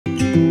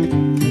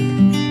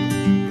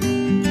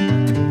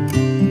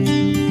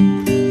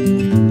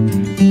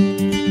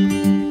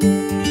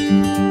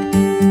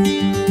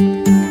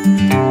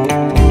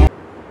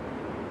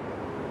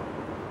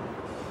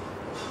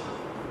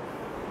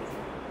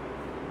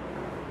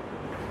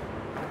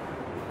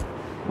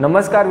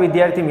નમસ્કાર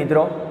વિદ્યાર્થી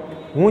મિત્રો,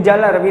 હું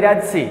ઝાલા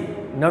રવિરાજસિંહ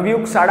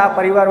નવયુગ શાળા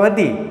પરિવાર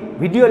વતી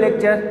વિડિયો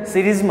લેક્ચર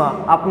સિરીઝમાં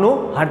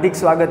આપનું હાર્દિક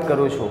સ્વાગત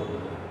કરું છું।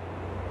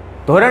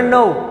 ધોરણ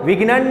 9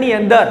 વિજ્ઞાનની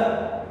અંદર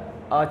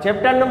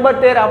ચેપ્ટર નંબર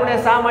 13 આપણે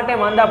શા માટે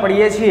માંદા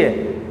પડીએ છીએ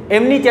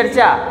એમની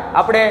ચર્ચા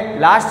આપણે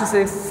લાસ્ટ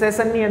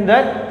સેશનની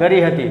અંદર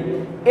કરી હતી।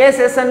 એ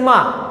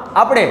સેશનમાં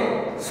આપણે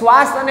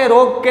શ્વાસ અને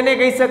રોગ કેને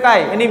કહી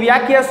શકાય, એની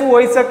વ્યાખ્યા શું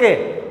હોઈ શકે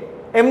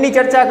એમની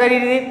ચર્ચા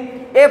કરી હતી।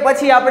 એ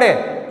પછી આપણે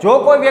જો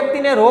કોઈ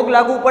વ્યક્તિને રોગ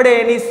લાગુ પડે,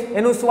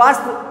 એનું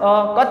સ્વાસ્થ્ય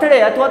કથળે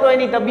અથવા તો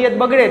એની તબિયત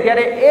બગડે,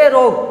 ત્યારે એ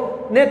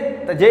રોગને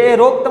જે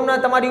રોગ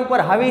તમારી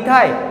ઉપર હાવી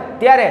થાય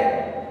ત્યારે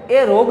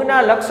એ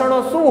રોગના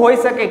લક્ષણો શું હોઈ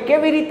શકે,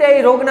 કેવી રીતે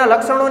એ રોગના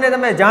લક્ષણોને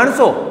તમે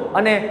જાણશો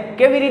અને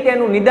કેવી રીતે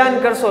એનું નિદાન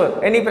કરશો,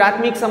 એની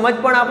પ્રાથમિક સમજ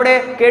પણ આપણે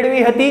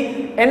કેળવી હતી।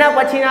 એના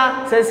પછીના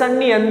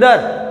સેશનની અંદર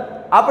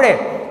આપણે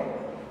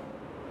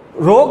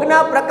રોગના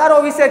પ્રકારો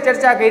વિશે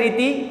ચર્ચા કરી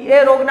હતી।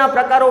 એ રોગના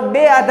પ્રકારો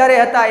બે આધારે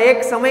હતા,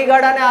 એક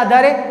સમયગાળાના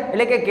આધારે,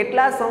 એટલે કે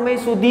કેટલા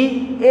સમય સુધી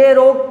એ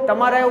રોગ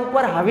તમારા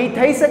ઉપર હાવી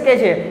થઈ શકે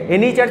છે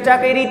એની ચર્ચા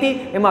કરી હતી।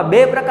 એમાં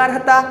બે પ્રકાર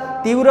હતા,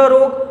 તીવ્ર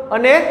રોગ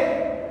અને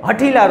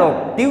હઠીલા રોગ।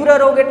 તીવ્ર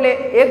રોગ એટલે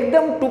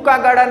એકદમ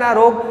ટૂંકા ગાળાના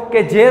રોગ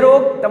કે જે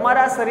રોગ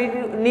તમારા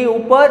શરીરની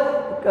ઉપર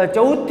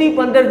 14 થી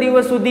 15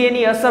 દિવસ સુધી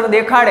એની અસર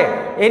દેખાડે,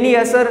 એની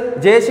અસર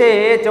જે છે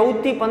એ 14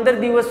 થી 15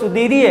 દિવસ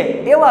સુધી રહે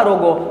એવા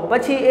રોગો।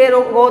 પછી એ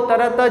રોગો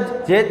તરત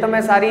જ જે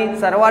તમે સારી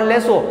સારવાર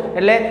લેશો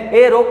એટલે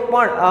એ રોગ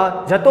પણ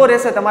જતો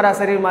રહેશે તમારા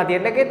શરીરમાંથી,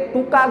 એટલે કે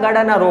ટૂંકા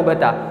ગાળાના રોગ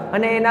હતા।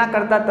 અને એના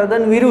કરતાં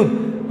તદ્દન વિરુદ્ધ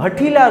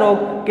હઠીલા રોગ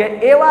કે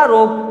એવા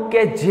રોગ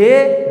કે જે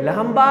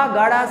લાંબા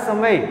ગાળા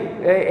સમય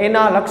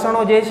એના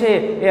લક્ષણો જે છે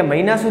એ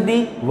મહિના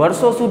સુધી,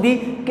 વર્ષો સુધી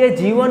કે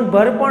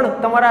જીવનભર પણ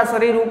તમારા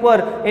શરીર ઉપર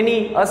એની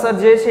અસર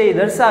જે છે એ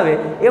દર્શાવે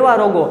એવા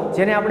રોગો,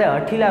 જેને આપણે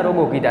હઠીલા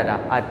રોગો કીધા હતા।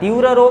 આ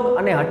તીવ્ર રોગ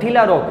અને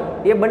હઠીલા રોગ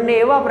એ બંને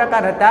એવા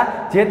પ્રકાર હતા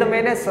જે તમે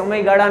એને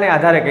સમયગાળાને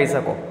આધારે કહી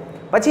શકો।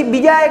 પછી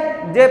બીજા એક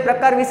જે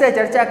પ્રકાર વિશે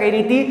ચર્ચા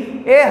કરી હતી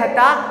એ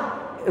હતા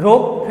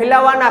રોગ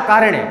ફેલાવાના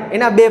કારણે।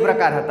 એના બે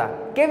પ્રકાર હતા,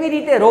 કેવી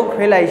રીતે રોગ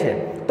ફેલાય છે।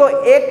 તો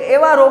એક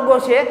એવા રોગો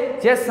છે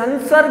જે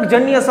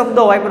સંસર્ગજન્ય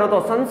શબ્દો વાપર્યો હતો,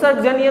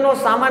 સંસર્ગજન્યનો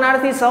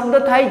સમાનાર્થી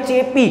શબ્દ થાય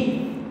ચેપી,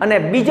 અને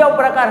બીજો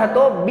પ્રકાર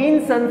હતો બિન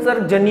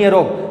સંસર્ગજન્ય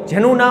રોગ,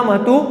 જેનું નામ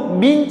હતું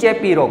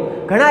બિનચેપી રોગ।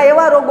 ઘણા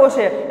એવા રોગો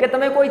છે કે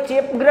તમે કોઈ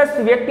ચેપગ્રસ્ત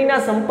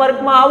વ્યક્તિના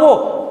સંપર્કમાં આવો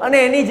અને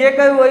એની જે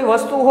કઈ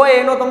વસ્તુ હોય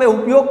એનો તમે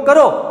ઉપયોગ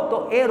કરો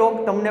તો એ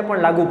રોગ તમને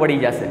પણ લાગુ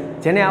પડી જશે,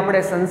 જેને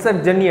આપણે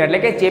સંસર્ગજન્ય એટલે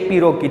કે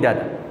ચેપી રોગ કીધા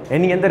હતા।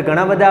 એની અંદર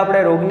ઘણા બધા આપણે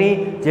રોગની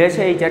જે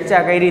છે એ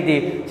ચર્ચા કરી હતી,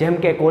 જેમ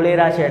કે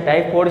કોલેરા છે,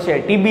 ટાઇફોઇડ છે,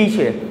 ટીબી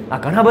છે, આ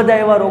ઘણા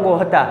બધા એવા રોગો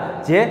હતા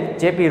જે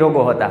ચેપી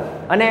રોગો હતા।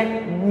 અને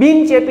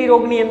બિનચેપી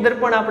રોગની અંદર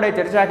પણ આપણે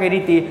ચર્ચા કરી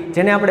હતી,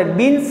 જેને આપણે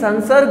બિન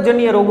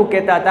સંસર્ગજન્ય રોગો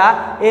કહેતા હતા।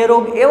 એ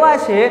રોગ એવા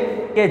છે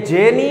કે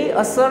જેની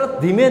અસર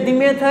ધીમે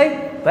ધીમે થઈ,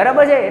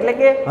 બરાબર છે, એટલે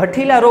કે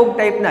હઠીલા રોગ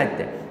ટાઈપના જ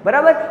છે,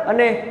 બરાબર।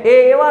 અને એ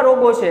એવા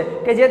રોગો છે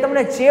કે જે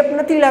તમને ચેપ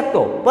નથી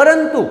લાગતો,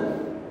 પરંતુ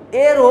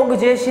એ રોગ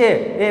જે છે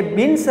એ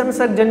બિન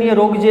સંસર્ગજન્ય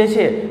રોગ જે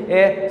છે એ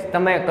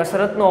તમે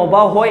કસરતનો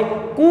અભાવ હોય,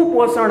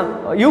 કુપોષણ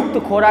યુક્ત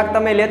ખોરાક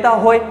તમે લેતા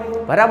હોય,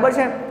 બરાબર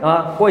છે,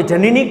 કોઈ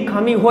જનીનિક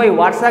ખામી હોય,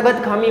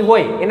 વારસાગત ખામી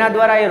હોય, એના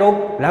દ્વારા એ રોગ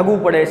લાગુ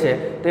પડે છે।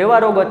 તો એવા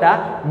રોગ હતા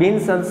બિન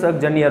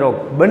સંસર્ગજન્ય રોગ।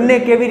 બંને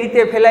કેવી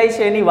રીતે ફેલાય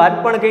છે એની વાત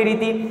પણ કરી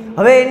હતી।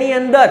 હવે એની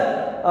અંદર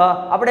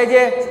આપણે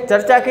જે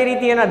ચર્ચા કરી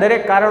હતી એના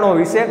દરેક કારણો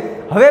વિશે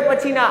હવે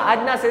પછીના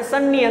આજના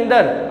સેશનની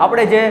અંદર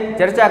આપણે જે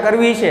ચર્ચા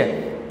કરવી છે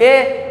એ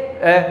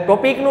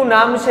ટોપિકનું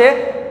નામ છે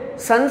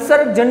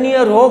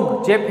સંસર્ગજન્ય રોગ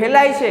જે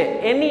ફેલાય છે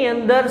એની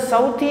અંદર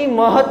સૌથી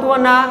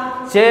મહત્વના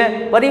જે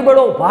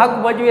પરિબળો ભાગ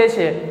ભજવે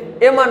છે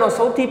એમાંનો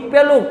સૌથી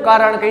પહેલું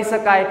કારણ કહી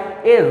શકાય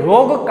એ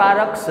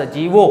રોગકારક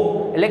સજીવો,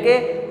 એટલે કે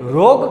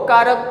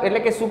રોગકારક એટલે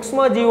કે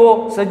સૂક્ષ્મજીવો,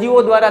 સજીવો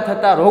દ્વારા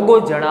થતા રોગો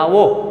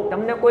જણાવો।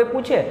 તમને કોઈ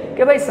પૂછે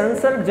કે ભાઈ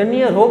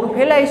સંસર્ગજન્ય રોગ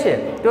ફેલાય છે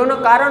તો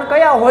એનું કારણ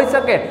કયા હોઈ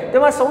શકે,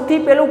 તેમાં સૌથી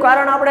પહેલું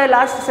કારણ આપણે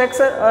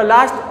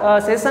લાસ્ટ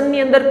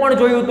સેશનની અંદર પણ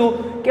જોયું હતું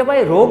કે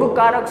ભાઈ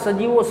રોગકારક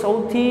સજીવો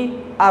સૌથી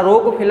આ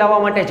રોગ ફેલાવા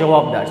માટે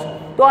જવાબદાર છે।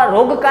 તો આ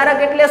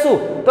રોગકારક એટલે શું,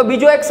 તો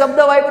બીજો એક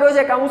શબ્દ વાપર્યો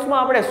છે કાઉન્સમાં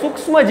આપણે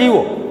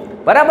સૂક્ષ્મજીવો,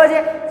 બરાબર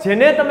છે,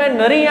 જેને તમે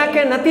નરી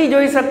આંખે નથી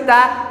જોઈ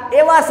શકતા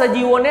એવા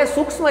સજીવોને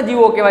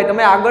સૂક્ષ્મજીવો કહેવાય।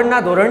 તમે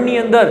આગળના ધોરણની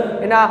અંદર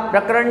એના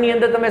પ્રકરણની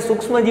અંદર તમે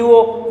સૂક્ષ્મજીવો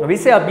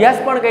વિશે અભ્યાસ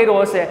પણ કર્યો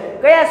હશે।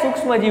 કયા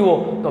સૂક્ષ્મજીવો,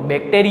 તો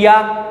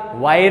બેક્ટેરિયા,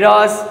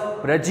 વાયરસ,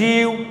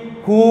 પ્રજીવ,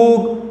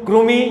 ફૂગ,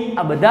 કૃમિ,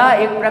 આ બધા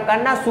એક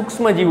પ્રકારના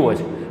સૂક્ષ્મજીવો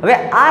છે। હવે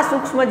આ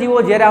સૂક્ષ્મજીવો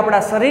જ્યારે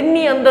આપણા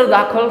શરીરની અંદર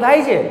દાખલ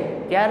થાય છે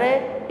ત્યારે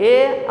એ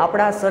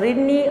આપણા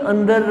શરીરની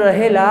અંદર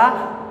રહેલા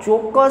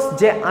ચોક્કસ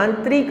જે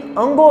આંતરિક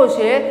અંગો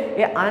છે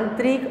એ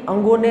આંતરિક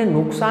અંગોને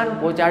નુકસાન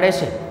પહોંચાડે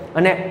છે।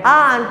 અને આ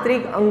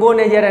આંતરિક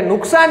અંગોને જ્યારે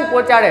નુકસાન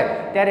પહોંચાડે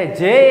ત્યારે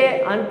જે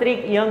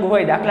આંતરિક અંગ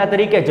હોય, દાખલા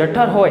તરીકે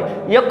જઠર હોય,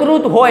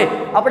 યકૃત હોય,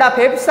 આપણા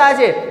ફેફસા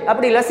છે,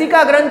 આપણી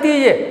લસિકા ગ્રંથિ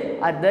છે,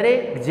 આ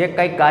દરેક જે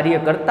કંઈ કાર્ય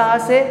કરતા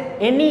હશે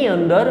એની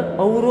અંદર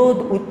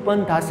અવરોધ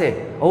ઉત્પન્ન થશે।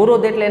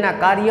 અવરોધ એટલે એના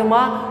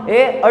કાર્યમાં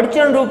એ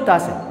અડચણરૂપ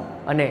થશે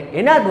અને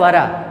એના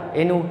દ્વારા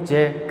એનું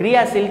જે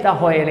ક્રિયાશીલતા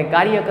હોય, એને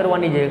કાર્ય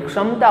કરવાની જે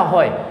ક્ષમતા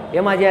હોય,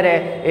 એમાં જ્યારે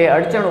એ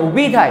અડચણ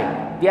ઊભી થાય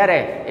ત્યારે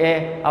એ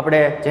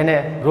આપણે જેને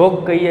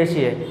રોગ કહીએ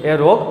છીએ એ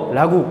રોગ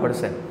લાગુ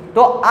પડશે.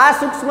 તો આ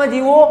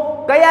સૂક્ષ્મજીવો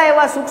કયા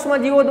એવા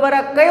સૂક્ષ્મજીવો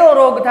દ્વારા કયો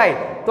રોગ થાય?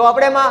 તો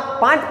આપણે એમાં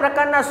 5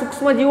 પ્રકારના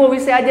સૂક્ષ્મજીવો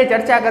વિશે આજે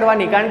ચર્ચા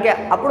કરવાની, કારણ કે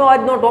આપણો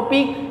આજનો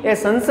ટોપિક એ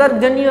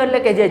સંસર્ગજન્ય એટલે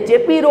કે જે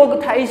ચેપી રોગ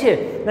થાય છે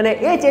અને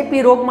એ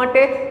ચેપી રોગ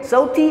માટે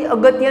સૌથી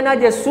અગત્યના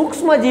જે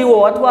સૂક્ષ્મજીવો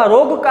અથવા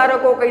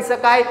રોગકારકો કહી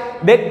શકાય,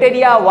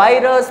 બેક્ટેરિયા,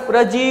 વાયરસ,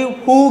 પ્રજીવ,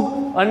 ફૂગ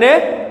અને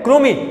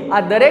કૃમિ,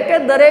 આ દરેકે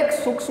દરેક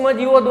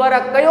સૂક્ષ્મજીવો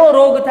દ્વારા કયો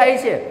રોગ થાય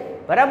છે,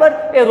 બરાબર,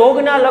 એ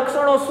રોગના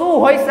લક્ષણો શું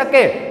હોઈ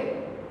શકે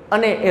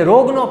અને એ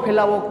રોગનો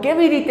ફેલાવો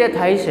કેવી રીતે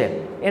થાય છે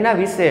એના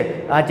વિશે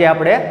આજે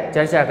આપણે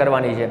ચર્ચા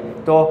કરવાની છે.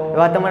 તો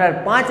એવા તમારા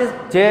 5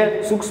 જે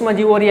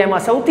સૂક્ષ્મજીવો રહ્યા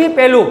એમાં સૌથી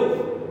પહેલું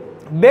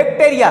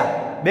બેક્ટેરિયા.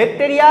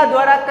 બેક્ટેરિયા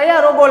દ્વારા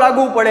કયા રોગો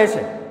લાગુ પડે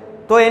છે?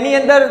 તો એની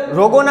અંદર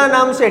રોગોના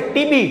નામ છે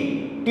ટીબી,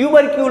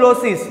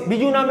 ટ્યુબરક્યુલોસિસ,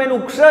 બીજું નામ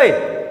એનું ક્ષય,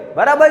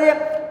 બરાબર છે.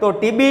 તો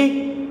TB,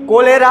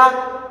 cholera,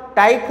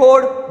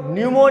 typhoid,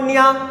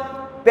 pneumonia,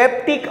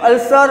 peptic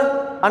ulcer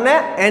અને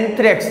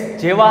એન્થ્રેક્સ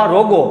જેવા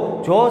રોગો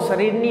જો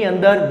શરીરની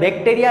અંદર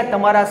બેક્ટેરિયા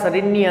તમારા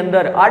શરીરની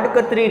અંદર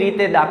આડકતરી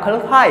રીતે દાખલ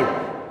થાય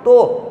તો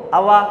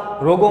આવા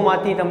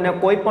રોગોમાંથી તમને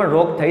કોઈ પણ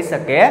રોગ થઈ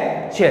શકે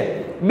છે.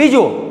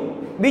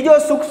 બીજો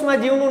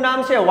સૂક્ષ્મજીવનું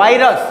નામ છે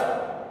વાયરસ,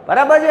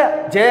 બરાબર છે,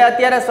 જે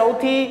અત્યારે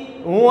સૌથી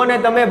હું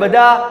અને તમે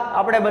બધા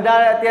આપણે બધા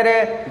અત્યારે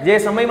જે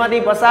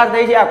સમયમાંથી પસાર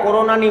થઈ છે, આ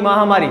કોરોનાની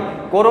મહામારી,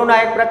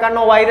 કોરોના એક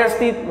પ્રકારનો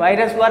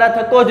વાયરસ દ્વારા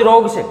થતો જ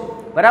રોગ છે,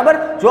 બરાબર.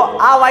 જો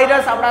આ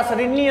વાયરસ આપણા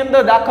શરીરની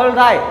અંદર દાખલ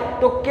થાય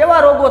તો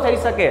કેવા રોગો થઈ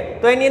શકે?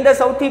 તો એની અંદર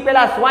સૌથી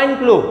પહેલા સ્વાઇન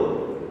ફ્લૂ,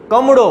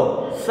 કમળો,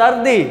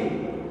 શરદી,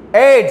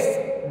 એડ્સ,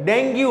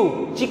 ડેન્ગ્યુ,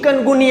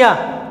 ચિકનગુનિયા,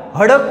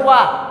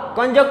 હડકવા,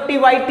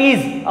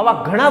 કંજક્ટિવાઇટિસ, આવા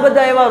ઘણા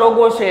બધા એવા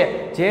રોગો છે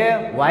જે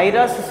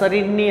વાયરસ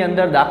શરીરની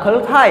અંદર દાખલ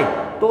થાય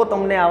તો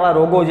તમને આવા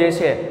રોગો જે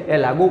છે એ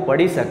લાગુ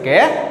પડી શકે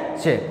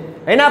છે.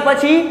 એના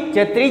પછી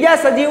જે ત્રીજા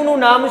સજીવનું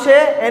નામ છે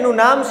એનું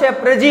નામ છે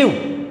પ્રજીવ.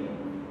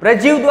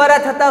 પ્રજીવ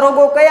દ્વારા થતા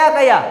રોગો કયા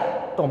કયા?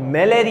 તો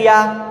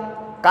મેલેરિયા,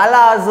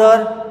 કાલા અઝર,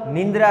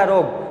 નિંદ્રા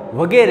રોગ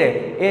વગેરે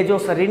એ જો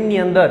શરીરની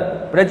અંદર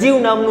પ્રજીવ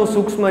નામનું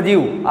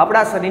સૂક્ષ્મજીવ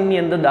આપણા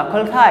શરીરની અંદર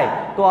દાખલ થાય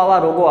તો આવા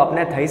રોગો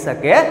આપણે થઈ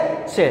શકે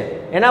છે.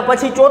 એના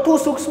પછી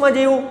ચોથું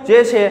સૂક્ષ્મજીવ જે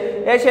છે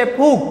એ છે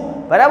ફૂગ,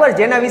 બરાબર,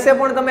 જેના વિશે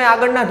પણ તમે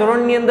આગળના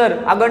ધોરણની અંદર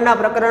આગળના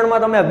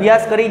પ્રકરણમાં તમે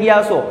અભ્યાસ કરી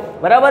ગયા હશો,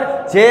 બરાબર.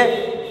 જે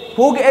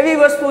ફૂગ એવી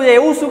વસ્તુ છે,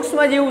 એવું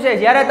સૂક્ષ્મજીવ છે,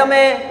 જ્યારે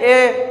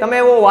તમે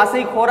એવો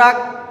વાસી ખોરાક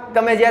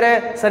તમે જ્યારે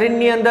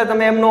શરીરની અંદર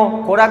તમે એમનો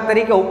ખોરાક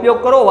તરીકે ઉપયોગ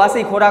કરો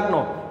વાસી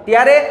ખોરાકનો,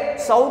 ત્યારે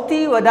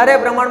સૌથી વધારે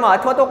પ્રમાણમાં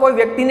અથવા તો કોઈ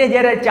વ્યક્તિને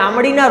જ્યારે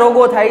ચામડીના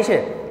રોગો થાય છે,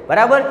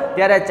 બરાબર,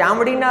 ત્યારે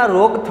ચામડીના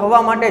રોગ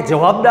થવા માટે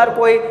જવાબદાર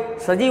કોઈ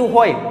સજીવ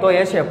હોય તો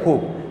એ છે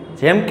ફૂગ.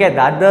 જેમ કે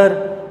દાદર,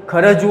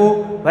 ખરજવું,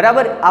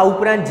 બરાબર, આ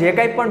ઉપરાંત જે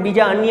કંઈ પણ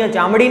બીજા અન્ય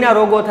ચામડીના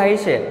રોગો થાય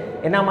છે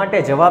એના માટે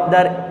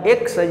જવાબદાર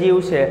એક સજીવ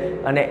છે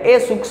અને એ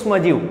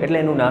સૂક્ષ્મજીવ એટલે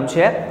એનું નામ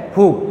છે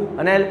ફૂગ.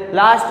 અને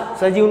લાસ્ટ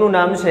સજીવનું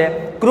નામ છે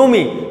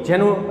કૃમિ,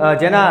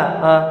 જેના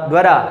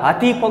દ્વારા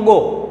હાથી પગો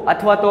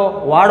અથવા તો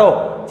વાળો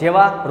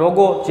જેવા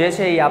રોગો જે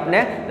છે એ આપને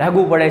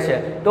લાગુ પડે છે.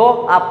 તો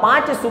આ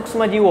 5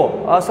 સૂક્ષ્મજીવો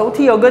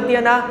સૌથી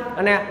અગત્યના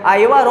અને આ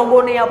એવા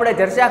રોગોની આપણે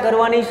ચર્ચા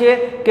કરવાની છે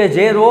કે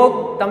જે રોગ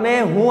તમે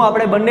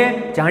આપણે બંને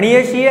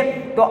જાણીએ છીએ.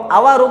 તો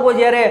આવા રોગો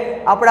જ્યારે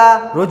આપણા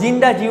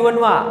રોજિંદા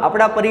જીવનમાં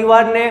આપણા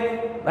પરિવારને,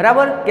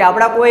 બરાબર, કે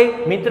આપણા કોઈ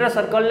મિત્ર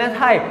સર્કલને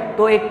થાય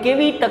તો એ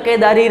કેવી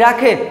તકેદારી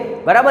રાખે,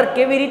 બરાબર,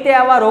 કેવી રીતે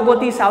આવા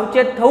રોગોથી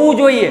સાવચેત થવું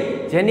જોઈએ,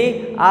 જેની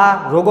આ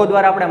રોગો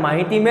દ્વારા આપણે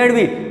માહિતી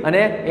મેળવી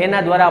અને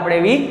એના દ્વારા આપણે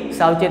એવી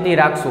સાવચેતી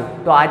રાખશું.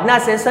 તો આજના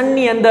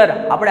સેશનની અંદર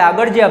આપણે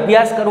આગળ જે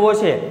અભ્યાસ કરવો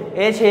છે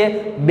એ છે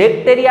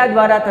બેક્ટેરિયા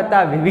દ્વારા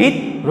થતા વિવિધ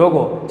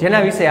રોગો,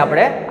 જેના વિશે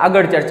આપણે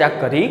આગળ ચર્ચા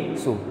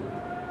કરીશું.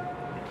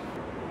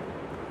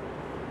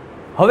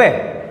 હવે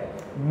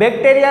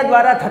બેક્ટેરિયા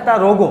દ્વારા થતા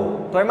રોગો,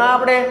 તો એમાં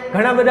આપણે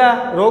ઘણા બધા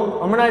રોગ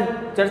હમણાં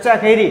ચર્ચા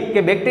કરી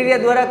કે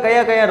બેક્ટેરિયા દ્વારા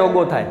કયા કયા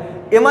રોગો થાય,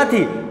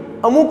 એમાંથી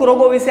અમુક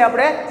રોગો વિશે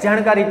આપણે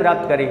જાણકારી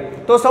પ્રાપ્ત કરી.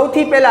 તો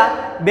સૌથી પહેલા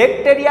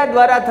બેક્ટેરિયા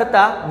દ્વારા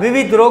થતા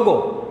વિવિધ રોગો,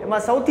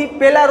 એમાં સૌથી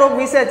પહેલા રોગ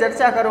વિશે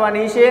ચર્ચા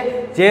કરવાની છે,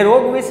 જે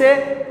રોગ વિશે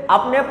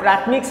આપને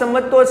પ્રાથમિક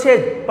સમજ તો છે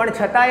જ, પણ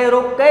છતાં એ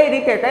રોગ કઈ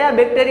રીતે કયા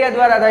બેક્ટેરિયા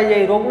દ્વારા થાય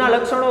છે, રોગના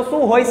લક્ષણો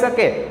શું હોઈ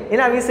શકે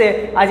એના વિશે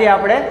આજે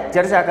આપણે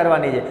ચર્ચા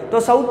કરવાની છે. તો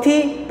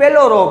સૌથી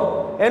પહેલો રોગ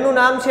એનું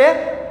નામ છે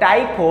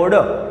ટાઇફોઇડ,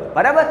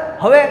 બરાબર.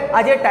 હવે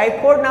આ જે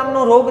ટાઇફોઇડ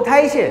નામનો રોગ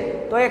થાય છે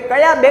તો એ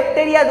કયા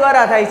બેક્ટેરિયા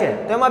દ્વારા થાય છે?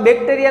 તો એમાં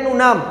બેક્ટેરિયાનું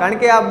નામ, કારણ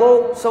કે આ બહુ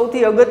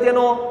સૌથી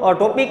અગત્યનો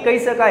ટોપિક કહી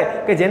શકાય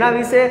કે જેના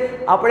વિશે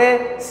આપણે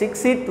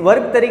શિક્ષિત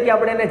વર્ગ તરીકે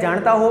આપણે એને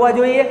જાણતા હોવા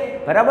જોઈએ,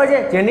 બરાબર છે,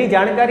 જેની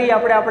જાણકારી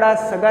આપણે આપણા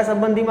સગા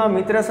સંબંધીમાં,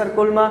 મિત્ર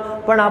સર્કલમાં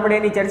પણ આપણે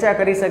એની ચર્ચા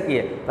કરી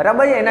શકીએ,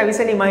 બરાબર છે, એના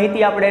વિશેની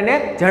માહિતી આપણે એને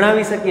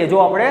જણાવી શકીએ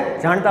જો આપણે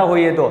જાણતા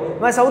હોઈએ તો.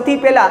 એમાં સૌથી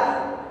પહેલાં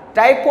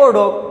ટાઇફોઇડ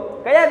રોગ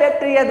કયા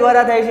બેક્ટેરિયા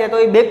દ્વારા થાય છે? તો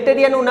એ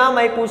બેક્ટેરિયાનું નામ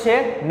આપ્યું છે,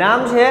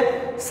 નામ છે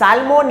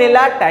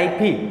સાલ્મોનેલા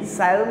ટાઇફી.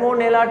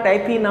 સાલ્મોનેલા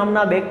ટાઇફી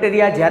નામના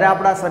બેક્ટેરિયા જ્યારે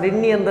આપણા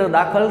શરીરની અંદર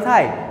દાખલ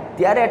થાય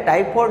ત્યારે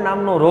ટાઇફોઇડ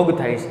નામનો રોગ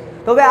થાય છે.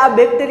 તો હવે આ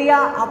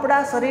બેક્ટેરિયા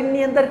આપણા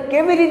શરીરની અંદર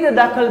કેવી રીતે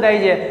દાખલ થાય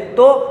છે?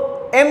 તો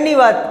એમની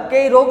વાત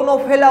કે એ રોગનો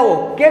ફેલાવો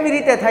કેવી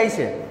રીતે થાય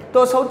છે,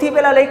 તો સૌથી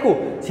પહેલાં લખ્યું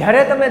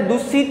જ્યારે તમે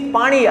દૂષિત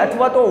પાણી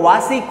અથવા તો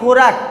વાસી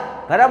ખોરાક,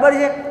 બરાબર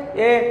છે,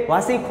 એ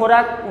વાસી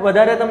ખોરાક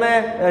વધારે તમે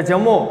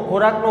જમો,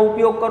 ખોરાકનો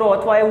ઉપયોગ કરો,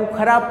 અથવા એવું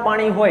ખરાબ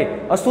પાણી હોય,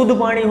 અશુદ્ધ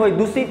પાણી હોય,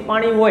 દૂષિત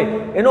પાણી હોય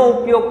એનો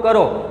ઉપયોગ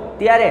કરો,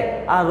 ત્યારે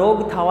આ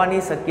રોગ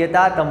થવાની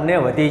શક્યતા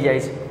તમને વધી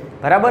જાય છે,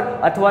 બરાબર.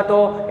 અથવા તો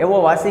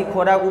એવો વાસી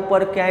ખોરાક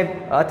ઉપર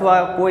ક્યાંય અથવા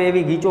કોઈ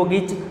એવી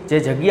ગીચોગીચ જે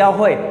જગ્યા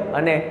હોય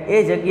અને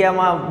એ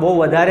જગ્યામાં બહુ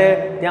વધારે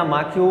ત્યાં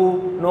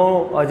માખીઓનો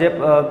જે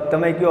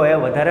તમે કહો એ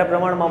વધારે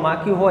પ્રમાણમાં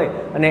માખી હોય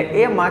અને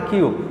એ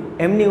માખીઓ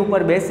એમની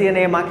ઉપર બેસી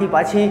અને એ માખી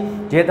પાછી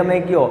જે તમે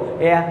કહો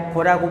એ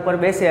ખોરાક ઉપર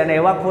બેસે અને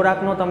એવા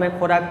ખોરાકનો તમે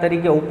ખોરાક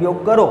તરીકે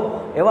ઉપયોગ કરો,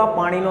 એવા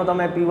પાણીનો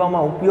તમે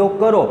પીવામાં ઉપયોગ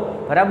કરો,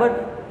 બરાબર,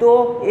 તો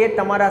એ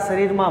તમારા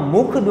શરીરમાં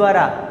મુખ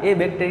દ્વારા એ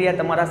બેક્ટેરિયા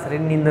તમારા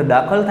શરીરની અંદર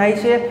દાખલ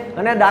થાય છે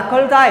અને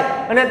દાખલ થાય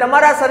અને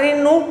તમારા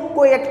શરીરનું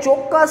કોઈ એક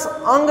ચોક્કસ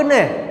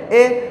અંગને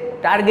એ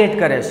ટાર્ગેટ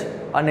કરે છે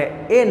અને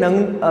એ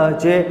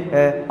જે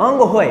અંગ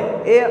હોય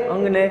એ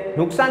અંગને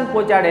નુકસાન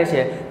પહોંચાડે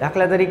છે.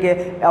 દાખલા તરીકે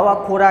આવા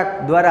ખોરાક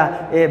દ્વારા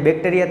એ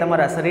બેક્ટેરિયા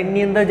તમારા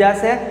શરીરની અંદર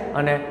જશે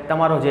અને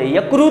તમારો જે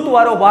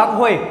યકૃતવાળો ભાગ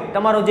હોય,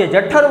 તમારો જે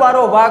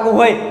જઠરવાળો ભાગ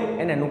હોય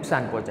એને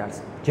નુકસાન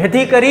પહોંચાડશે,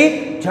 જેથી કરી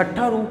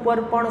જઠર ઉપર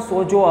પણ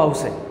સોજો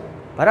આવશે,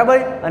 બરાબર.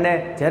 અને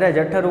જ્યારે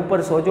જઠર ઉપર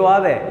સોજો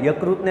આવે,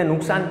 યકૃતને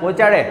નુકસાન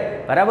પહોંચાડે,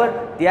 બરાબર,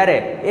 ત્યારે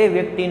એ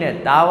વ્યક્તિને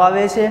તાવ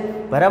આવે છે,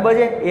 બરાબર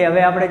છે. એ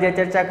હવે આપણે જે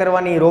ચર્ચા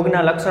કરવાની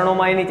રોગના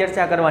લક્ષણોમાં એની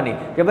ચર્ચા કરવાની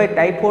કે ભાઈ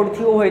ટાઇફોઇડ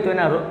થયો હોય તો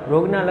એના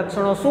રોગના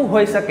લક્ષણો શું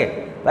હોઈ શકે,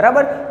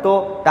 બરાબર. તો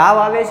તાવ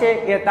આવે છે,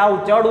 એ તાવ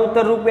ચડ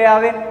ઉતર રૂપે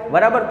આવે,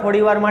 બરાબર.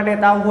 થોડી વાર માટે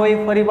તાવ હોય,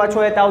 ફરી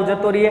પાછો એ તાવ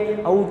જતો રહે.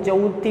 આવું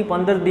 14 થી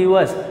 15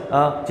 દિવસ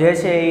જે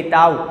છે એ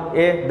તાવ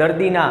એ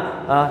દર્દીના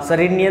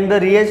શરીરની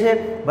અંદર રહે છે,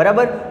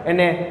 બરાબર.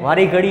 એને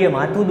વારી ઘડીએ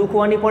માથું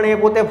દુખવાની પણ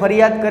એ પોતે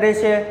ફરિયાદ કરે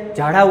છે,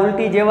 ઝાડા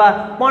ઉલટી જેવા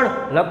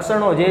પણ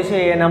લક્ષણો જે છે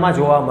એનામાં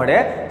જોવા મળે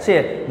છે,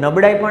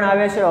 નબળાઈ પણ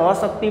આવે છે,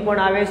 અશક્તિ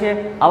પણ આવે છે.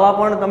 આવા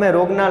પણ તમે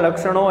રોગના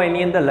લક્ષણો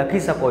એની અંદર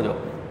લખી શકો છો.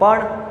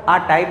 પણ આ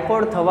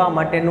ટાઇફોઇડ થવા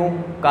માટેનું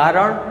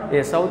કારણ એ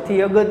સૌથી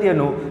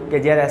અગત્યનું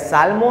કે જ્યારે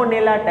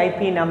સાલ્મોનેલા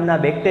ટાઇફી નામના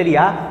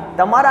બેક્ટેરિયા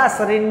તમારા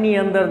શરીરની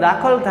અંદર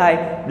દાખલ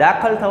થાય,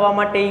 દાખલ થવા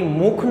માટે એ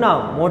મુખના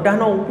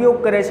મોઢાનો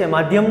ઉપયોગ કરે છે,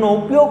 માધ્યમનો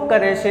ઉપયોગ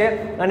કરે છે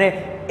અને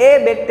એ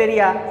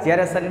બેક્ટેરિયા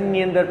જ્યારે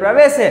શરીરની અંદર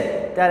પ્રવેશે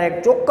ત્યારે એક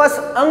ચોક્કસ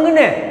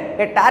અંગને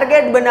એ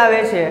ટાર્ગેટ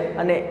બનાવે છે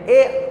અને એ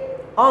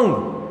અંગ,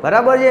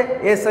 બરાબર છે,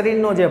 એ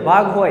શરીરનો જે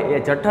ભાગ હોય એ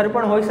જઠર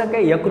પણ હોઈ શકે,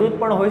 યકૃત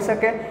પણ હોઈ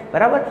શકે,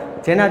 બરાબર,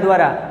 જેના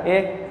દ્વારા એ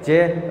જે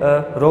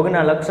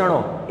રોગના લક્ષણો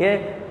એ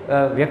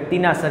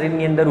વ્યક્તિના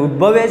શરીરની અંદર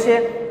ઉદ્ભવે છે,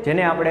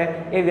 જેને આપણે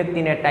એ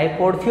વ્યક્તિને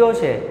ટાઇફોઇડ થયો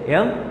છે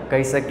એમ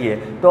કહી શકીએ.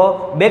 તો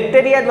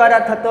બેક્ટેરિયા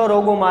દ્વારા થતો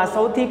રોગોમાં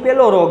સૌથી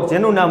પહેલો રોગ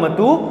જેનું નામ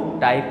હતું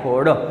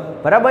ટાઇફોઇડ,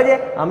 બરાબર છે.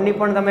 આમની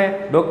પણ તમે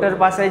ડૉક્ટર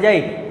પાસે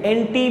જઈ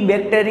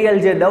એન્ટીબેક્ટેરિયલ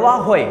જે દવા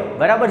હોય,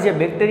 બરાબર, જે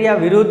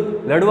બેક્ટેરિયા વિરુદ્ધ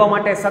લડવા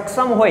માટે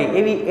સક્ષમ હોય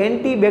એવી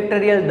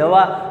એન્ટીબેક્ટેરિયલ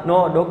દવાનો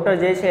ડૉક્ટર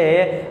જે છે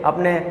એ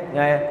આપણે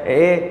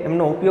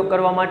એમનો ઉપયોગ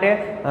કરવા માટે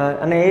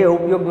અને એ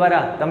ઉપયોગ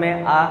દ્વારા તમે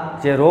આ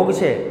જે રોગ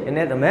છે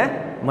એને તમે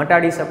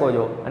મટાડી શકો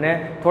છો અને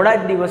થોડા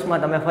જ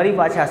દિવસમાં તમે ફરી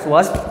પાછા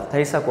સ્વસ્થ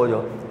થઈ શકો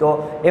છો. તો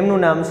એમનું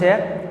નામ છે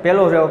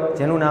પહેલો રોગ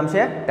જેનું નામ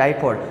છે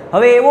ટાઇફોઇડ.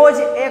 હવે એવો જ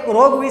એક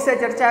રોગ વિશે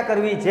ચર્ચા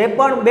કરવી જે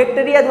પણ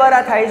બેક્ટેરિયા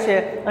દ્વારા થાય છે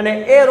અને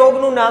એ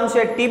રોગનું નામ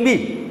છે ટીબી,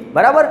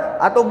 બરાબર.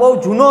 આ તો બહુ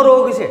જૂનો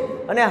રોગ છે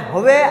અને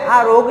હવે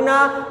આ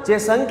રોગના જે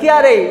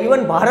સંખ્યા રહી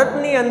ઇવન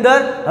ભારતની અંદર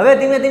હવે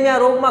ધીમે ધીમે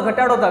આ રોગમાં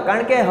ઘટાડો થાય,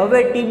 કારણ કે હવે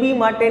ટીબી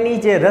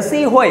માટેની જે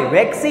રસી હોય,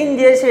 વેક્સિન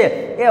જે છે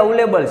એ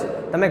અવેલેબલ છે.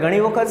 તમે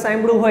ઘણી વખત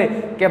સાંભળ્યું હોય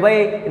કે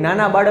ભાઈ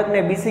નાના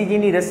બાળકને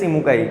BCGની રસી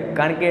મુકાઈ,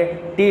 કારણ કે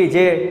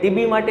જે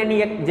ટીબી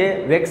માટેની એક જે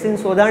વેક્સિન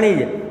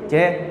શોધાણી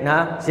છે,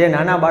 જે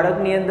નાના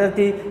બાળકની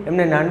અંદરથી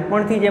એમને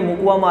નાનપણથી જે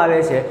મૂકવામાં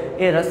આવે છે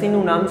એ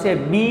રસીનું નામ છે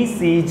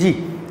BCG,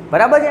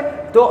 બરાબર છે.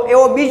 તો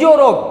એવો બીજો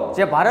રોગ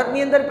જે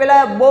ભારતની અંદર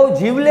પહેલા બહુ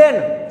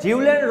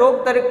જીવલેણ રોગ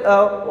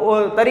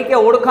તરીકે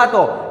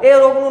ઓળખાતો એ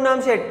રોગનું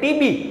નામ છે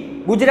ટીબી.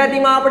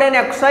 ગુજરાતીમાં આપણે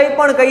એને ક્ષય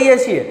પણ કહીએ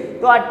છીએ.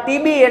 તો આ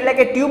ટીબી એટલે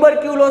કે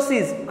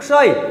ટ્યુબરક્યુલોસિસ,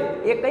 ક્ષય,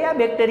 એ કયા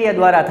બેક્ટેરિયા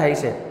દ્વારા થાય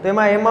છે? તો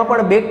એમાં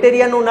પણ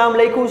બેક્ટેરિયાનું નામ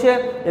લખ્યું છે.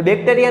 એ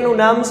બેક્ટેરિયાનું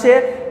નામ છે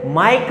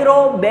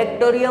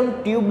માઇક્રોબેક્ટેરિયમ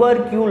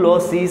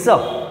ટ્યુબરક્યુલોસિસ.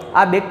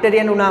 આ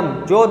બેક્ટેરિયાનું નામ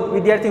જો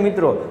વિદ્યાર્થી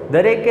મિત્રો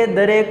દરેકે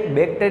દરેક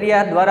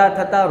બેક્ટેરિયા દ્વારા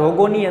થતા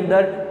રોગોની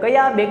અંદર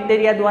કયા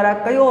બેક્ટેરિયા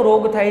દ્વારા કયો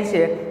રોગ થાય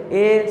છે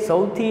એ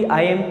સૌથી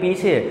IMP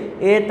છે.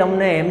 એ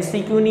તમને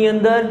MCQની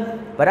અંદર,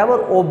 બરાબર,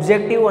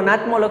 ઓબ્જેક્ટિવ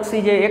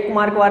અનાત્મલક્ષી જે 1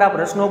 માર્કવાળા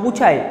પ્રશ્નો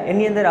પૂછાય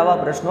એની અંદર આવા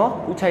પ્રશ્નો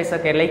પૂછાઈ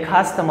શકે, એટલે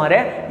ખાસ તમારે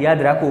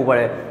યાદ રાખવું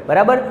પડે,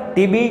 બરાબર.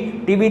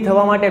 ટીબી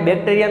થવા માટે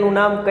બેક્ટેરિયાનું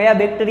નામ, કયા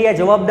બેક્ટેરિયા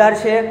જવાબદાર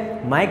છે?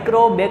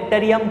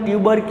 માઇક્રોબેક્ટેરિયમ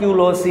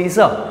ટ્યુબરક્યુલોસિસ.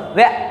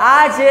 હવે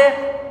આ જે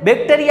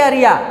બેક્ટેરિયા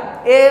રહ્યા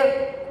એ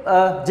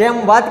જેમ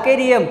વાત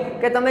કરી એમ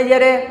કે તમે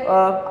જ્યારે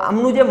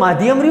આમનું જે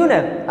માધ્યમ રહ્યું ને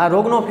આ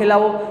રોગનો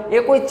ફેલાવો, એ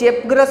કોઈ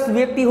ચેપગ્રસ્ત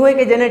વ્યક્તિ હોય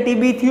કે જેને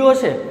ટીબી થયો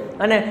છે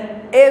અને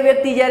એ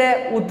વ્યક્તિ જ્યારે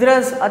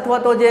ઉધરસ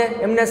અથવા તો જે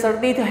એમને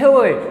શરદી થઈ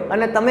હોય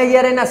અને તમે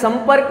જ્યારે એના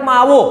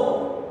સંપર્કમાં આવો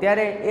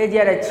ત્યારે એ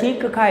જ્યારે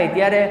છીંક ખાય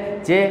ત્યારે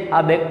જે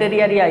આ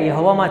બેક્ટેરિયા રહ્યા એ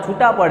હવામાં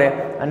છૂટા પડે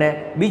અને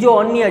બીજો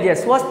અન્ય જે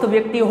સ્વસ્થ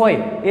વ્યક્તિ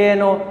હોય એ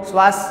એનો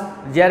શ્વાસ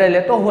જ્યારે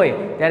લેતો હોય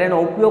ત્યારે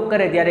એનો ઉપયોગ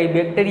કરે ત્યારે એ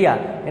બેક્ટેરિયા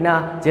એના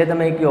જે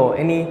તમે કહો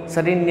એની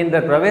શરીરની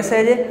અંદર પ્રવેશે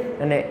છે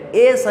અને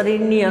એ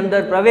શરીરની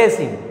અંદર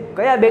પ્રવેશી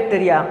કયા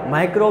બેક્ટેરિયા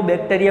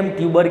માઇક્રોબેક્ટેરિયમ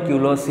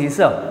ટ્યુબરક્યુલોસિસ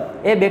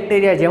એ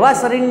બેક્ટેરિયા જેવા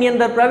શરીરની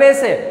અંદર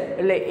પ્રવેશે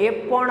એટલે એ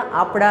પણ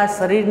આપણા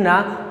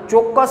શરીરના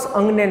ચોક્કસ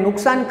અંગને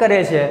નુકસાન કરે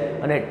છે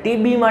અને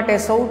ટીબી માટે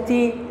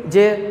સૌથી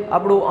જે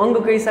આપણું અંગ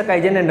કહી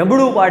શકાય જેને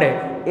નબળું પાડે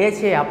એ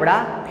છે આપણા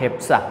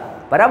ફેફસા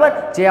બરાબર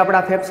જે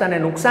આપણા ફેફસાને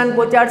નુકસાન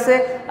પહોંચાડશે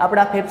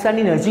આપણા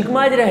ફેફસાની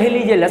નજીકમાં જ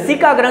રહેલી જે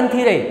લસિકા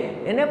ગ્રંથિ રહી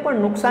એને પણ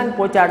નુકસાન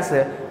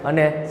પહોંચાડશે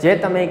અને જે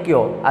તમે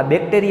કહો આ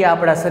બેક્ટેરિયા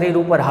આપણા શરીર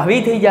ઉપર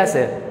હાવી થઈ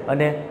જશે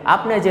અને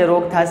આપને જે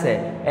રોગ થશે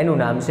એનું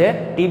નામ છે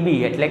ટીબી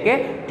એટલે કે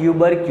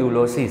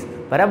ટ્યુબરક્યુલોસિસ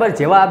બરાબર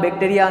જેવા આ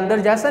બેક્ટેરિયા અંદર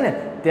જશે ને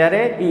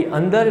ત્યારે એ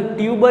અંદર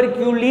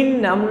ટ્યુબરક્યુલિન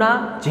નામના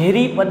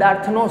ઝેરી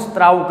પદાર્થનો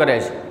સ્ત્રાવ કરે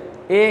છે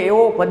એ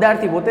એવો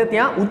પદાર્થ પોતે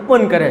ત્યાં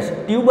ઉત્પન્ન કરે છે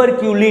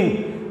ટ્યુબરક્યુલિન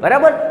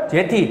બરાબર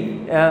જેથી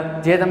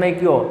જે તમે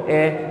કહો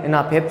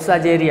એના ફેફસા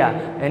જે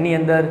રહ્યા એની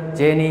અંદર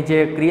જેની જે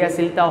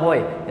ક્રિયાશીલતા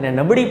હોય એને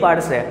નબળી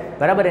પાડશે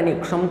બરાબર એની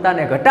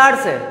ક્ષમતાને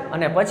ઘટાડશે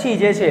અને પછી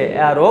જે છે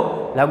આ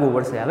રોગ લાગુ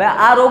પડશે હવે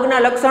આ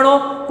રોગના લક્ષણો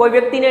કોઈ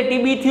વ્યક્તિને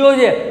ટીબી થયો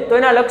છે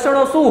તો એના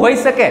લક્ષણો શું હોઈ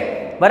શકે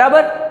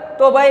બરાબર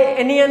તો ભાઈ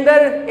એની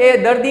અંદર એ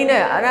દર્દીને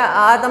અને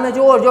આ તમે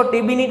જુઓ જો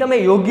ટીબીની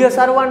તમે યોગ્ય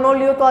સારવાર ન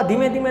લ્યો તો આ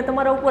ધીમે ધીમે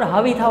તમારા ઉપર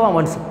હાવી થવા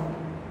માંડશે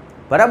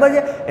બરાબર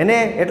છે એને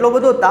એટલો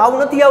બધો તાવ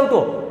નથી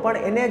આવતો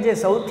પણ એને જે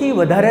સૌથી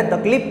વધારે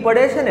તકલીફ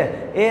પડે છે ને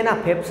એ એના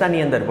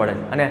ફેફસાની અંદર પડે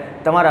અને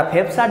તમારા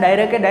ફેફસા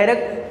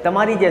ડાયરેક્ટ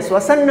તમારી જે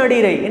શ્વસન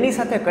નળી રહી એની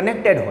સાથે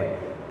કનેક્ટેડ હોય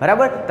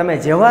બરાબર તમે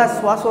જેવા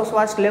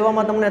શ્વાસોશ્વાસ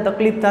લેવામાં તમને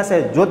તકલીફ થશે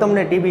જો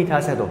તમને ટીબી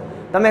થશે તો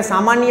તમે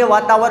સામાન્ય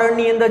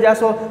વાતાવરણની અંદર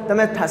જશો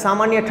તમે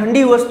સામાન્ય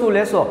ઠંડી વસ્તુ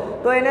લેશો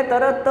તો એને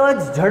તરત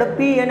જ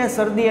ઝડપી એને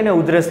શરદી અને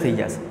ઉધરસ થઈ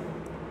જશે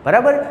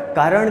બરાબર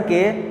કારણ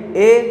કે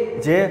એ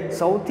જે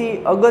સૌથી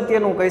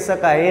અગત્યનું કહી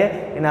શકાય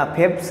એના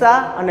ફેફસા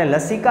અને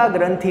લસિકા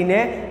ગ્રંથિને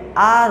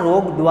આ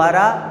રોગ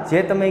દ્વારા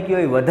જે તમે કહો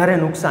એ વધારે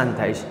નુકસાન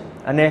થાય છે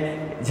અને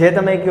જે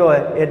તમે કહો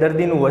એ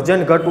દર્દીનું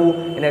વજન ઘટવું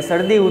એને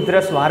શરદી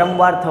ઉધરસ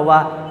વારંવાર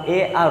થવા એ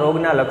આ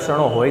રોગના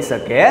લક્ષણો હોઈ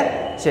શકે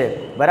છે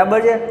બરાબર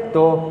છે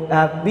તો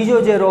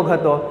બીજો જે રોગ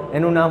હતો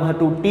એનું નામ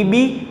હતું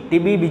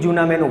ટીબી બીજું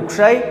નામ એનું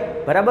ક્ષય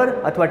બરાબર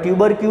અથવા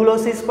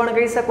ટ્યુબરક્યુલોસિસ પણ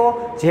કહી શકો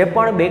જે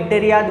પણ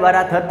બેક્ટેરિયા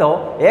દ્વારા થતો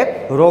એક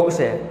રોગ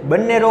છે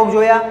બંને રોગ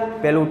જોયા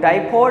પેલું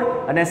ટાઇફોઇડ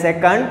અને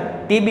સેકન્ડ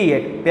ટીબી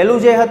પેલું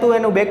જે હતું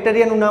એનું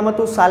બેક્ટેરિયાનું નામ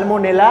હતું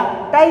સાલ્મોનેલા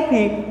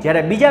ટાઇફી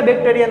જ્યારે બીજા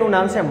બેક્ટેરિયાનું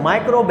નામ છે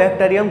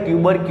માઇક્રોબેક્ટેરિયમ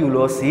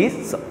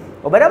ટ્યુબરક્યુલોસિસ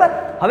બરાબર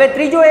હવે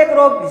ત્રીજો એક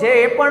રોગ છે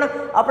એ પણ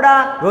આપણા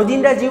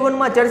રોજિંદા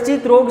જીવનમાં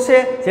ચર્ચિત રોગ છે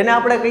જેને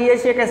આપણે કહીએ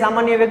છીએ કે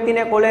સામાન્ય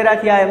વ્યક્તિને કોલેરા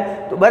થયા એમ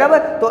તો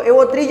બરાબર તો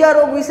એવો ત્રીજા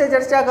રોગ વિશે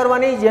ચર્ચા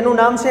કરવાની જેનું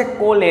નામ છે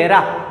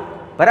કોલેરા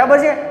બરાબર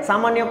છે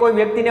સામાન્ય કોઈ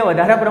વ્યક્તિને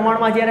વધારે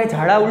પ્રમાણમાં જ્યારે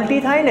ઝાડા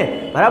ઉલટી થાય ને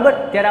બરાબર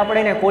ત્યારે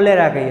આપણે એને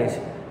કોલેરા કહીએ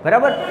છીએ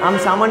બરાબર આમ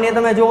સામાન્ય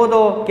તમે જુઓ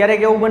તો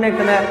ક્યારેક એવું બને કે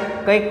તમે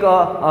કંઈક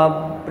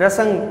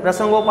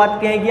પ્રસંગોપાત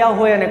ક્યાંય ગયા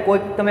હોય અને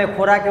કોઈક તમે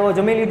ખોરાક એવો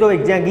જમી લીધો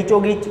હોય જ્યાં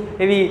ગીચોગીચ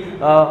એવી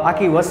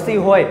આખી વસ્તી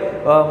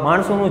હોય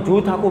માણસોનું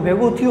જૂથ આખું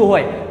ભેગું થયું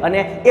હોય અને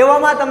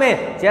એવામાં તમે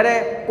જ્યારે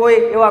કોઈ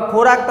એવા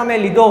ખોરાક તમે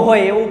લીધો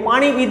હોય એવું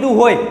પાણી પીધું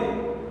હોય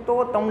તો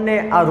તમને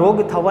આ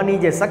રોગ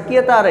થવાની જે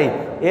શક્યતા રહી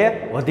એ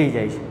વધી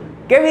જાય છે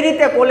કેવી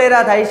રીતે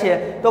કોલેરા થાય છે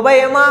તો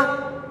ભાઈ એમાં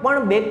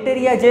પણ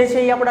બેક્ટેરિયા જે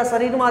છે એ આપણા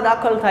શરીરમાં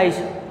દાખલ થાય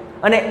છે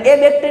અને એ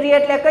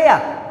બેક્ટેરિયા એટલે કયા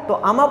તો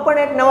આમાં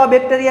પણ એક નવા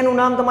બેક્ટેરિયાનું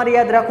નામ તમારે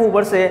યાદ રાખવું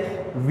પડશે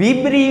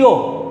વિબ્રિયો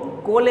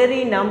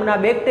કોલેરી નામના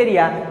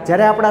બેક્ટેરિયા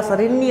જ્યારે આપણા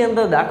શરીરની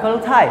અંદર દાખલ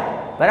થાય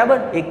બરાબર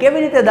એ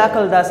કેવી રીતે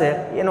દાખલ થશે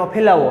એનો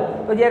ફેલાવો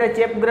તો જ્યારે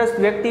ચેપગ્રસ્ત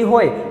વ્યક્તિ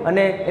હોય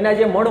અને એના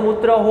જે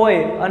મળમૂત્ર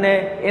હોય અને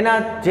એના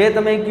જે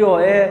તમે કહો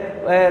એ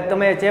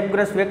તમે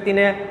ચેપગ્રસ્ત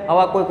વ્યક્તિને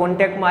આવા કોઈ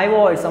કોન્ટેક્ટમાં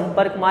આવ્યો હોય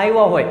સંપર્કમાં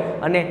આવ્યા હોય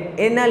અને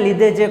એના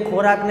લીધે જે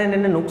ખોરાકને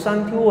એને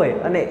નુકસાન થયું હોય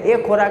અને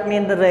એ ખોરાકની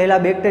અંદર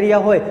રહેલા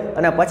બેક્ટેરિયા હોય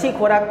અને પછી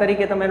ખોરાક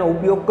તરીકે તમે એનો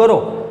ઉપયોગ કરો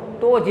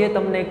તો જે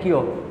તમને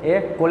કહો એ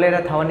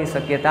કોલેરા થવાની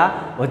શક્યતા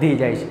વધી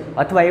જાય છે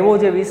અથવા એવો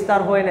જે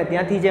વિસ્તાર હોય ને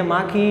ત્યાંથી જે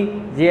માખી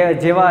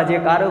જેવા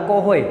જે કારકો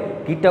હોય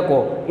કીટકો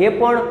એ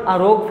પણ આ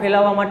રોગ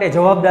ફેલાવવા માટે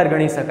જવાબદાર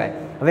ગણી શકાય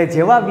હવે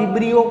જેવા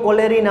વિબ્રિયો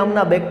કોલેરી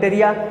નામના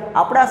બેક્ટેરિયા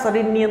આપણા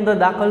શરીરની અંદર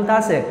દાખલ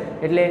થશે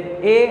એટલે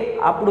એ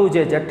આપણું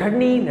જે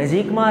જઠરની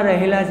નજીકમાં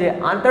રહેલા જે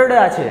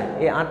આંતરડા છે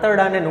એ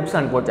આંતરડાને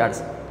નુકસાન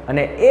પહોંચાડશે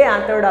અને એ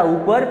આંતરડા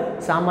ઉપર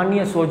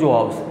સામાન્ય સોજો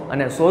આવશે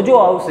અને સોજો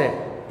આવશે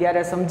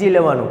ત્યારે સમજી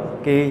લેવાનું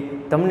કે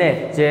તમને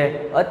જે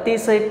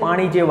અતિશય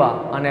પાણી જેવા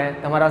અને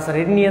તમારા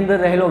શરીરની અંદર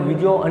રહેલો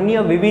બીજો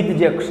અન્ય વિવિધ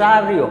જે ક્ષાર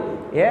રહ્યો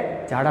એ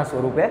ઝાડા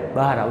સ્વરૂપે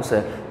બહાર આવશે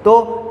તો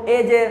એ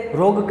જે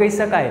રોગ કહી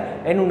શકાય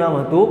એનું નામ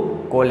હતું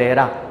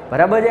કોલેરા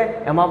બરાબર છે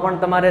એમાં પણ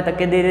તમારે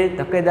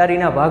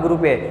તકેદારીના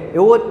ભાગરૂપે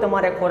એવો જ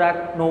તમારે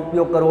ખોરાકનો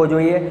ઉપયોગ કરવો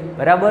જોઈએ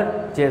બરાબર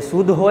જે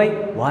શુદ્ધ હોય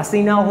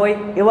વાસી ના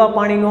હોય એવા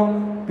પાણીનો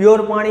પ્યોર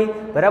પાણી,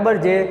 બરાબર,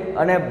 જે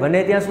અને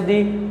બને ત્યાં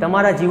સુધી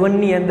તમારા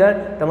જીવનની અંદર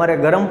તમારે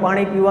ગરમ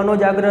પાણી પીવાનો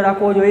જ આગ્રહ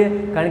રાખવો જોઈએ,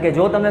 કારણ કે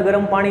જો તમે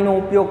ગરમ પાણીનો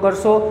ઉપયોગ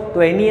કરશો તો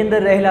એની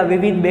અંદર રહેલા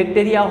વિવિધ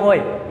બેક્ટેરિયા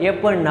હોય એ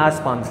પણ નાશ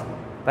પામશે,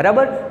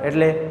 બરાબર.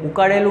 એટલે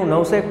ઉકાળેલું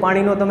નવશેક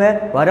પાણીનો તમે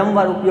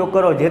વારંવાર ઉપયોગ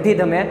કરો, જેથી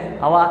તમે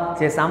આવા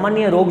જે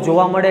સામાન્ય રોગ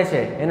જોવા મળે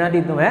છે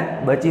એનાથી તમે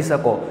બચી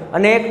શકો.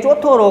 અને એક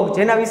ચોથો રોગ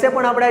જેના વિશે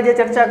પણ આપણે આજે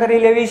ચર્ચા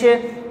કરી લેવી છે,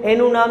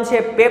 એનું નામ છે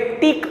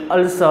પેપ્ટિક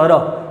અલ્સર,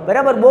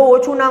 બરાબર. બહુ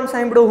ઓછું નામ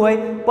સાંભળ્યું હોય,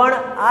 પણ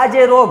આ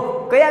જે રોગ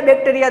કયા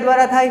બેક્ટેરિયા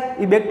દ્વારા થાય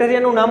એ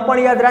બેક્ટેરિયાનું નામ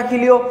પણ યાદ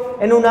રાખી લ્યો.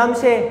 એનું નામ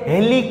છે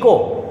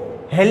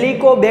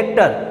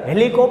હેલિકોબેક્ટર,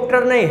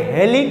 હેલિકોપ્ટર નહીં,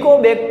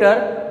 હેલિકોબેક્ટર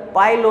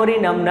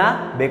પાયલોરી નામના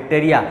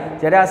બેક્ટેરિયા.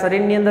 જ્યારે આ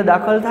શરીરની અંદર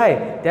દાખલ થાય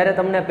ત્યારે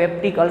તમને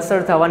પેપ્ટિક અલ્સર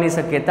થવાની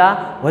શક્યતા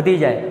વધી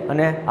જાય.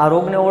 અને આ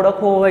રોગને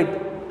ઓળખવો હોય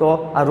તો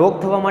આ રોગ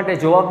થવા માટે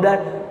જવાબદાર,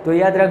 તો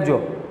યાદ રાખજો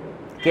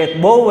કે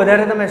બહુ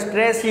વધારે તમે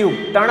સ્ટ્રેસયુક્ત,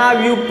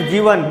 તણાવયુક્ત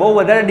જીવન, બહુ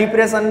વધારે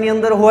ડિપ્રેશનની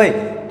અંદર હોય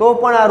તો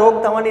પણ આ રોગ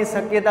થવાની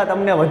શક્યતા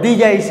તમને વધી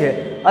જાય છે.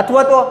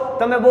 અથવા તો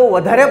તમે બહુ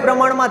વધારે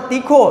પ્રમાણમાં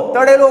તીખો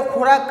તળેલો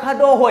ખોરાક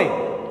ખાધો હોય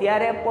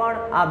ત્યારે પણ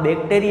આ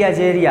બેક્ટેરિયા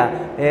જે રહ્યા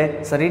એ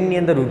શરીરની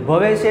અંદર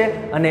ઉદ્ભવે છે,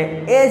 અને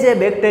એ જે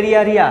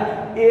બેક્ટેરિયા રહ્યા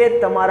એ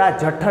તમારા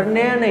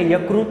જઠરને અને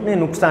યકૃતને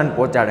નુકસાન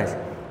પહોંચાડે છે,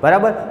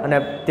 બરાબર. અને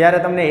ત્યારે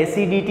તમને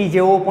એસિડિટી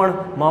જેવો પણ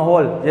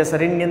માહોલ જે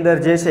શરીરની અંદર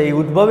જે છે એ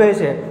ઉદ્ભવે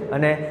છે,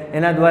 અને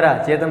એના દ્વારા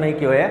જે તમે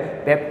કહો એ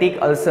પેપ્ટિક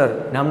અલ્સર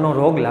નામનો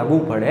રોગ લાગુ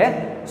પડે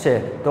છે.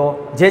 તો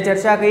જે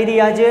ચર્ચા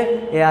કરી આજે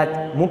એ આ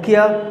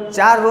મુખ્ય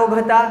 4 રોગ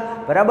હતા,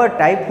 બરાબર.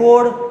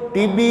 ટાઇફોઇડ,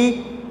 ટીબી,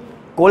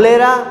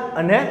 કોલેરા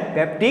અને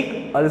પેપ્ટિક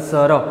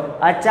અલ્સર,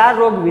 આ 4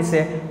 રોગ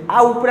વિશે.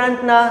 આ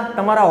ઉપરાંતના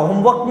તમારા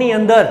હોમવર્કની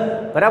અંદર,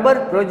 બરાબર,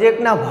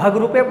 પ્રોજેક્ટના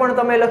ભાગરૂપે પણ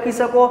તમે લખી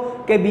શકો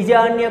કે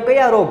બીજા અન્ય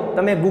કયા રોગ,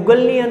 તમે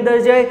ગૂગલની અંદર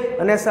જઈ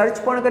અને સર્ચ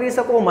પણ કરી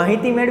શકો,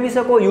 માહિતી મેળવી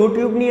શકો,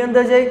 યુટ્યુબની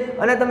અંદર જઈ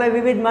અને તમે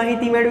વિવિધ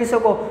માહિતી મેળવી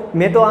શકો.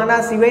 મેં તો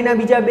આના સિવાયના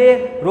બીજા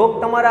 2 રોગ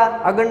તમારા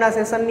આગળના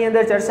સેશનની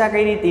અંદર ચર્ચા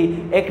કરી હતી.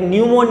 એક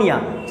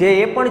ન્યુમોનિયા, જે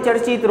એ પણ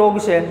ચર્ચિત રોગ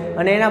છે,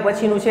 અને એના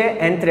પછીનું છે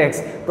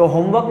એન્થ્રેક્સ. તો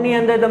હોમવર્કની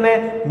અંદર તમે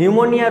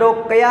ન્યુમોનિયા રોગ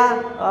કયા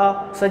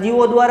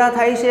સજીવો દ્વારા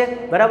થાય છે,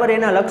 બરાબર,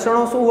 એના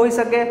લક્ષણો શું હોઈ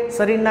શકે,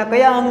 શરીરના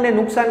કયા અંગને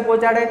નુકસાન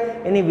પહોંચાડે,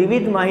 એની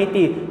વિવિધ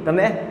માહિતી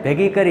તમે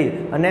ભેગી કરી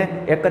અને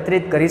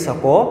એકત્રિત કરી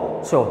શકો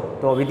છો.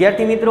 તો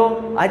વિદ્યાર્થી મિત્રો,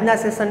 આજના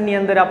સેશનની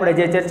અંદર આપણે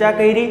જે ચર્ચા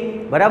કરી,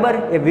 બરાબર,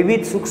 એ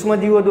વિવિધ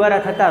સૂક્ષ્મજીવો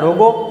દ્વારા થતા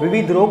રોગો,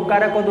 વિવિધ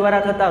રોગકારકો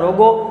દ્વારા થતા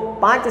રોગો.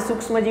 5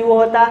 સૂક્ષ્મજીવો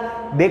હતા: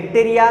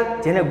 બેક્ટેરિયા,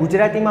 જેને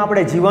ગુજરાતીમાં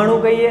આપણે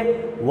જીવાણુ કહીએ;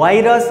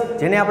 વાયરસ,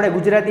 જેને આપણે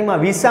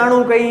ગુજરાતીમાં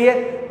વિષાણુ કહીએ;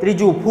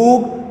 ત્રીજું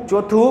ફૂગ;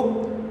 ચોથું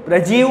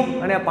પ્રજીવ;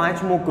 અને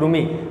 5મું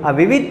કૃમિ. આ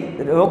વિવિધ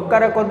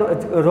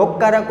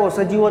રોગકારકો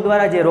સજીવો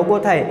દ્વારા જે રોગો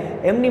થાય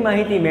એમની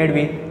માહિતી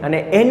મેળવી, અને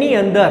એની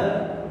અંદર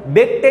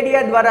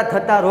બેક્ટેરિયા દ્વારા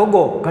થતા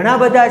રોગો ઘણા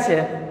બધા છે,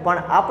 પણ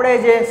આપણે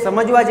જે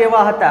સમજવા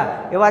જેવા હતા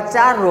એવા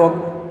 4 રોગ,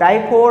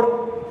 ટાઇફોઇડ,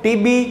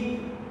 ટીબી,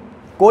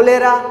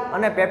 કોલેરા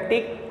અને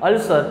પેપ્ટિક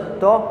અલ્સર,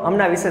 તો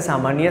આમના વિશે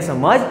સામાન્ય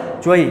સમજ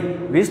જોઈ.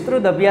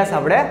 વિસ્તૃત અભ્યાસ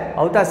આપણે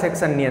આવતા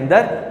સેક્શનની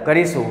અંદર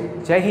કરીશું.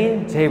 જય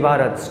હિન્દ, જય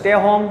Bharat. Stay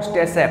home,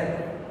 stay safe.